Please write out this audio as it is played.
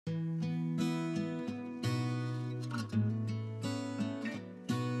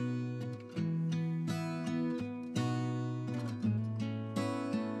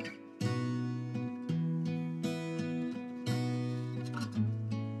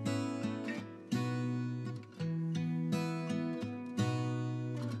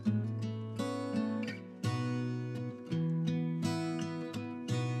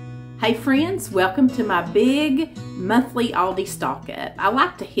Hey friends, welcome to my big monthly Aldi stock up. I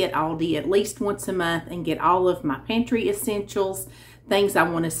like to hit Aldi at least once a month and get all of my pantry essentials, things I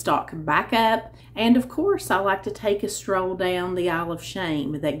want to stock back up, and of course I like to take a stroll down the aisle of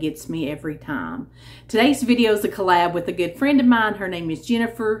shame that gets me every time. Today's video is a collab with a good friend of mine. Her name is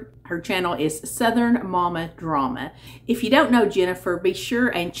Jennifer. Her channel is Southern Mama Drama. If you don't know Jennifer, be sure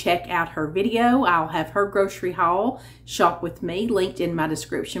and check out her video. I'll have her grocery haul, Shop With Me, linked in my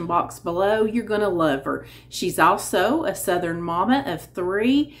description box below. You're going to love her. She's also a Southern mama of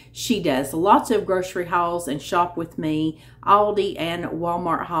 3. She does lots of grocery hauls and Shop With Me, Aldi and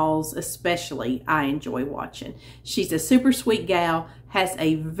Walmart hauls especially I enjoy watching. She's a super sweet gal, has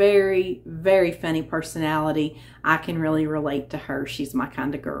a very, very funny personality. I can really relate to her. She's my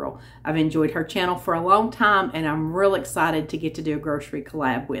kind of girl. I've enjoyed her channel for a long time and I'm real excited to get to do a grocery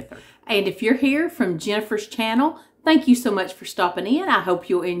collab with her. And if you're here from Jennifer's channel, thank you so much for stopping in. I hope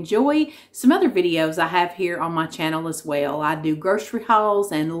you'll enjoy some other videos I have here on my channel as well. I do grocery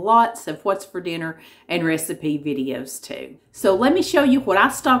hauls and lots of what's for dinner and recipe videos too. So let me show you what I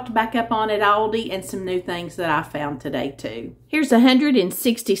stocked back up on at Aldi and some new things that I found today too. Here's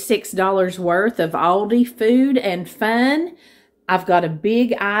 $166 worth of Aldi food and fun. I've got a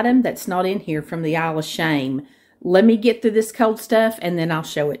big item that's not in here from the aisle of shame. Let me get through this cold stuff and then I'll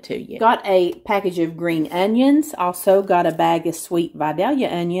show it to you. Got a package of green onions. Also got a bag of sweet Vidalia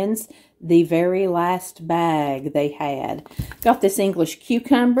onions. The very last bag they had. Got this English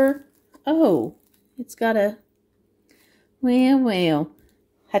cucumber. Oh, it's got a... Well.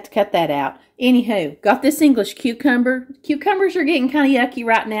 Had to cut that out. Anywho, got this English cucumber. Cucumbers are getting kind of yucky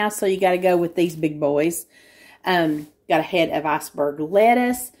right now, so you got to go with these big boys. Got a head of iceberg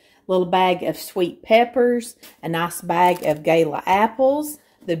lettuce. Little bag of sweet peppers, a nice bag of Gala apples,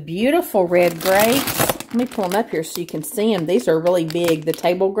 the beautiful red grapes. Let me pull them up here so you can see them. These are really big, the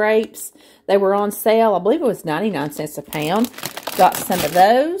table grapes. They were on sale. I believe it was 99 cents a pound. Got some of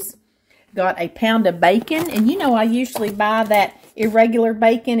those. Got a pound of bacon. And you know I usually buy that irregular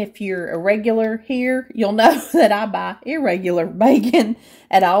bacon. If you're a regular here, you'll know that I buy irregular bacon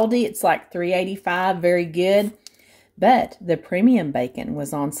at Aldi. It's like $3.85, very good. But the premium bacon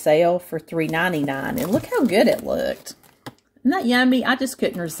was on sale for $3.99. And look how good it looked. Isn't that yummy? I just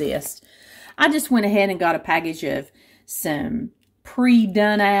couldn't resist. I just went ahead and got a package of some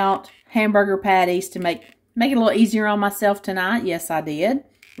pre-done out hamburger patties to make it a little easier on myself tonight. Yes, I did.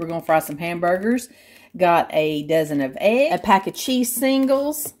 We're going to fry some hamburgers. Got a dozen of eggs. A pack of cheese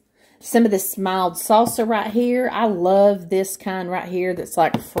singles. Some of this mild salsa right here. I love this kind right here that's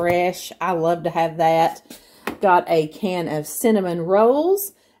like fresh. I love to have that. Got a can of cinnamon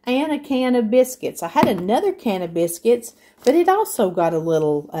rolls and a can of biscuits. I had another can of biscuits, but it also got a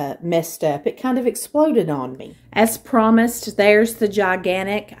little messed up. It kind of exploded on me. As promised, there's the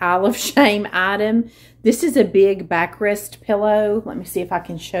gigantic Aisle of Shame item. This is a big backrest pillow. Let me see if I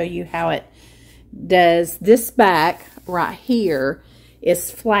can show you how it does. This back right here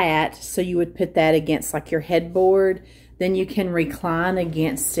is flat, so you would put that against like your headboard. Then you can recline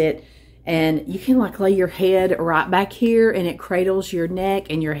against it. And you can like lay your head right back here and it cradles your neck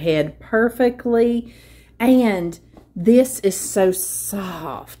and your head perfectly. And this is so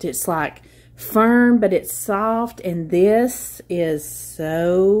soft. It's like firm, but it's soft. And this is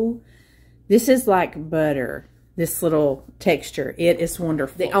like butter, this little texture. It is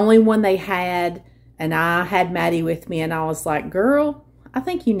wonderful. The only one they had, and I had Maddie with me and I was like, girl, I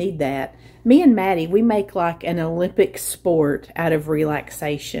think you need that. Me and Maddie, we make like an Olympic sport out of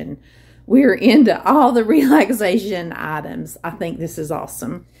relaxation. We're into all the relaxation items. I think this is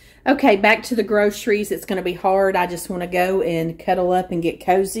awesome. Okay, back to the groceries. It's going to be hard. I just want to go and cuddle up and get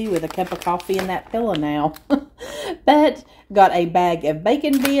cozy with a cup of coffee and that pillow now. But got a bag of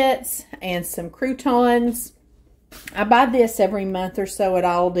bacon bits and some croutons. I buy this every month or so at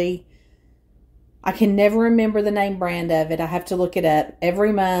Aldi. I can never remember the name brand of it. I have to look it up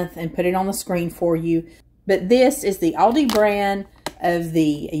every month and put it on the screen for you. But this is the Aldi brand of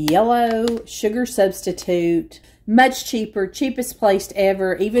the yellow sugar substitute. Much cheaper, cheapest place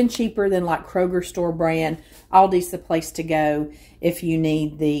ever, even cheaper than like Kroger store brand. Aldi's the place to go if you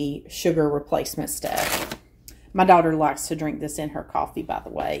need the sugar replacement stuff. My daughter likes to drink this in her coffee, by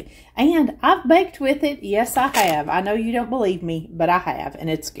the way. And I've baked with it. Yes, I have. I know you don't believe me, but I have, and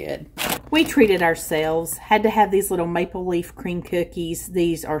it's good. We treated ourselves. Had to have these little maple leaf cream cookies.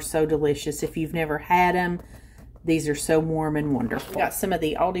 These are so delicious. If you've never had them, these are so warm and wonderful. Got some of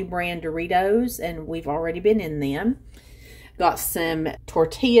the Aldi brand Doritos, and we've already been in them. Got some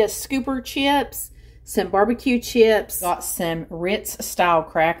tortilla scooper chips, some barbecue chips. Got some Ritz style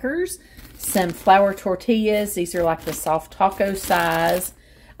crackers, some flour tortillas. These are like the soft taco size.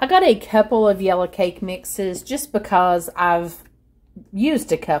 I got a couple of yellow cake mixes just because I've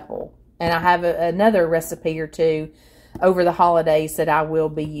used a couple. And I have another recipe or two over the holidays that I will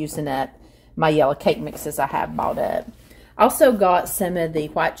be using up my yellow cake mixes I have bought up. Also got some of the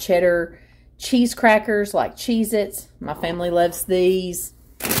white cheddar cheese crackers like Cheez-Its. My family loves these.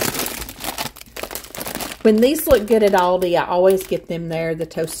 When these look good at Aldi, I always get them there, the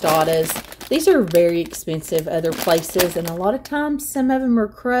tostadas. These are very expensive other places, and a lot of times some of them are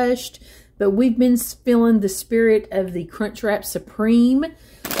crushed, but we've been feeling the spirit of the Crunchwrap Supreme,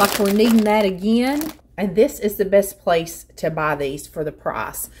 like we're needing that again. And this is the best place to buy these for the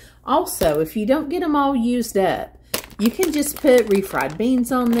price. Also, if you don't get them all used up, you can just put refried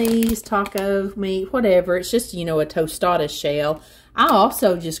beans on these, taco meat, whatever. It's just, you know, a tostada shell. I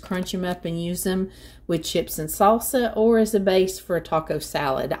also just crunch them up and use them with chips and salsa or as a base for a taco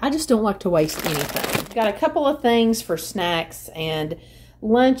salad. I just don't like to waste anything. Got a couple of things for snacks and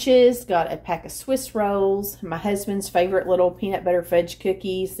lunches. Got a pack of Swiss rolls. My husband's favorite little peanut butter fudge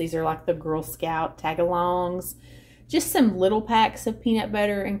cookies. These are like the Girl Scout tag-alongs. Just some little packs of peanut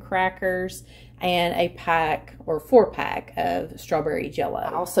butter and crackers, and a pack or 4-pack of strawberry jello.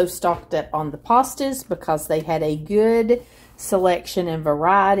 I also stocked up on the pastas because they had a good selection and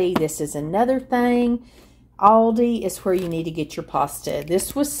variety. This is another thing. Aldi is where you need to get your pasta.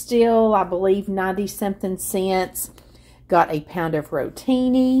 This was still, I believe, 90-something cents. Got a pound of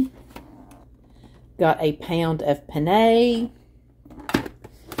rotini. Got a pound of penne.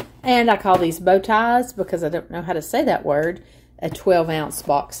 And I call these bow ties because I don't know how to say that word. A 12-ounce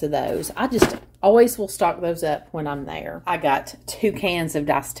box of those. I just always will stock those up when I'm there. I got 2 cans of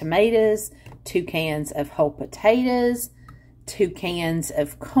diced tomatoes, 2 cans of whole potatoes, 2 cans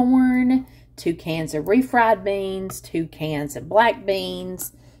of corn, 2 cans of refried beans, 2 cans of black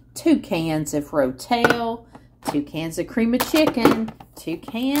beans, 2 cans of rotel, 2 cans of cream of chicken, 2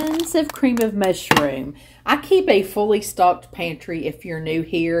 cans of cream of mushroom. I keep a fully stocked pantry if you're new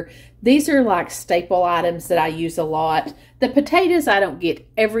here. These are like staple items that I use a lot. The potatoes I don't get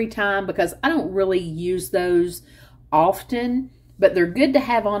every time because I don't really use those often, but they're good to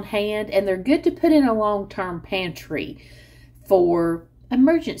have on hand and they're good to put in a long-term pantry for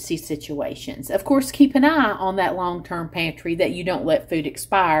emergency situations. Of course, keep an eye on that long-term pantry that you don't let food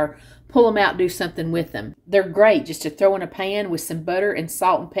expire. Pull them out, do something with them. They're great just to throw in a pan with some butter and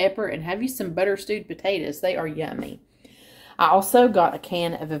salt and pepper and have you some butter stewed potatoes. They are yummy. I also got a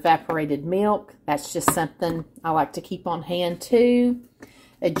can of evaporated milk. That's just something I like to keep on hand too.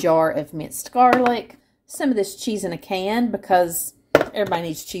 A jar of minced garlic. Some of this cheese in a can because everybody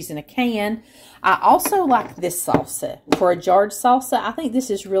needs cheese in a can. I also like this salsa. For a jarred salsa, I think this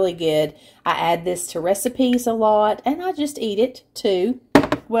is really good. I add this to recipes a lot and I just eat it too.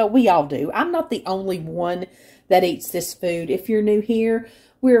 Well, we all do. I'm not the only one that eats this food. If you're new here,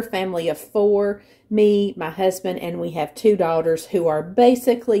 we're a family of 4. Me, my husband, and we have 2 daughters who are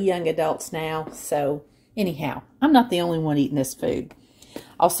basically young adults now. So, anyhow, I'm not the only one eating this food.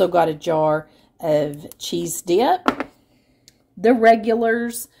 Also got a jar of cheese dip. The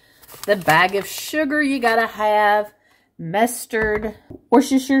regulars. The bag of sugar you gotta have. Mustard.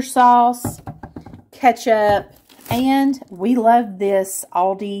 Worcestershire sauce. Ketchup. And we love this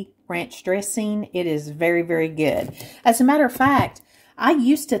Aldi ranch dressing. It is very, very good. As a matter of fact, I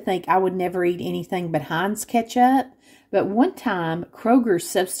used to think I would never eat anything but Heinz ketchup. But one time, Kroger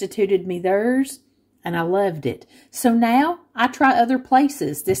substituted me theirs, and I loved it. So now, I try other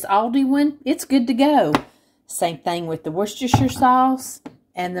places. This Aldi one, it's good to go. Same thing with the Worcestershire sauce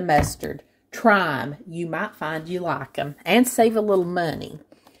and the mustard. Try them. You might find you like them. And save a little money.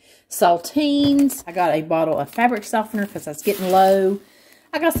 Saltines. I got a bottle of fabric softener because I was getting low.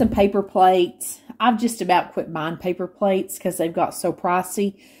 I got some paper plates. I've just about quit buying paper plates because they've got so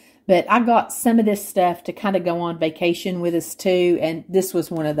pricey. But I got some of this stuff to kind of go on vacation with us too. And this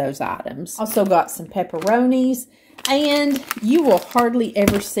was one of those items. Also got some pepperonis. And you will hardly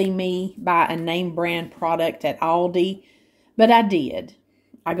ever see me buy a name brand product at Aldi. But I did.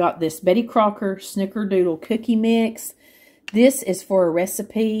 I got this Betty Crocker Snickerdoodle cookie mix. This is for a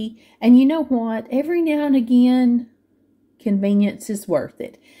recipe. And you know what? Every now and again, convenience is worth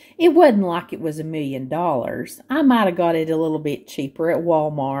it. It wasn't like it was $1 million. I might have got it a little bit cheaper at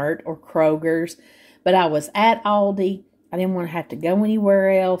Walmart or Kroger's. But I was at Aldi. I didn't want to have to go anywhere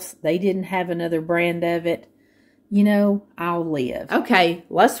else. They didn't have another brand of it. You know, I'll live. Okay,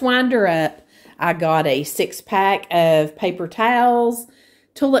 let's wind her up. I got a 6-pack of paper towels,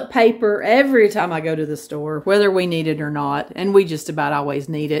 toilet paper every time I go to the store, whether we need it or not. And we just about always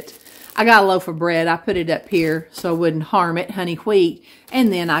need it. I got a loaf of bread. I put it up here so I wouldn't harm it, honey wheat.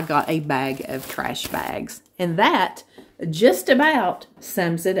 And then I got a bag of trash bags. And that just about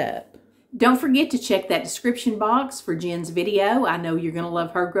sums it up. Don't forget to check that description box for Jen's video. I know you're going to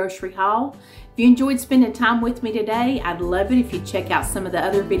love her grocery haul. If you enjoyed spending time with me today, I'd love it if you check out some of the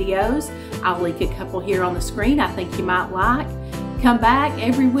other videos. I'll link a couple here on the screen I think you might like. Come back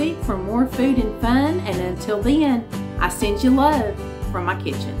every week for more food and fun, and until then, I send you love from my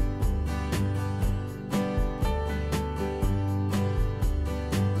kitchen.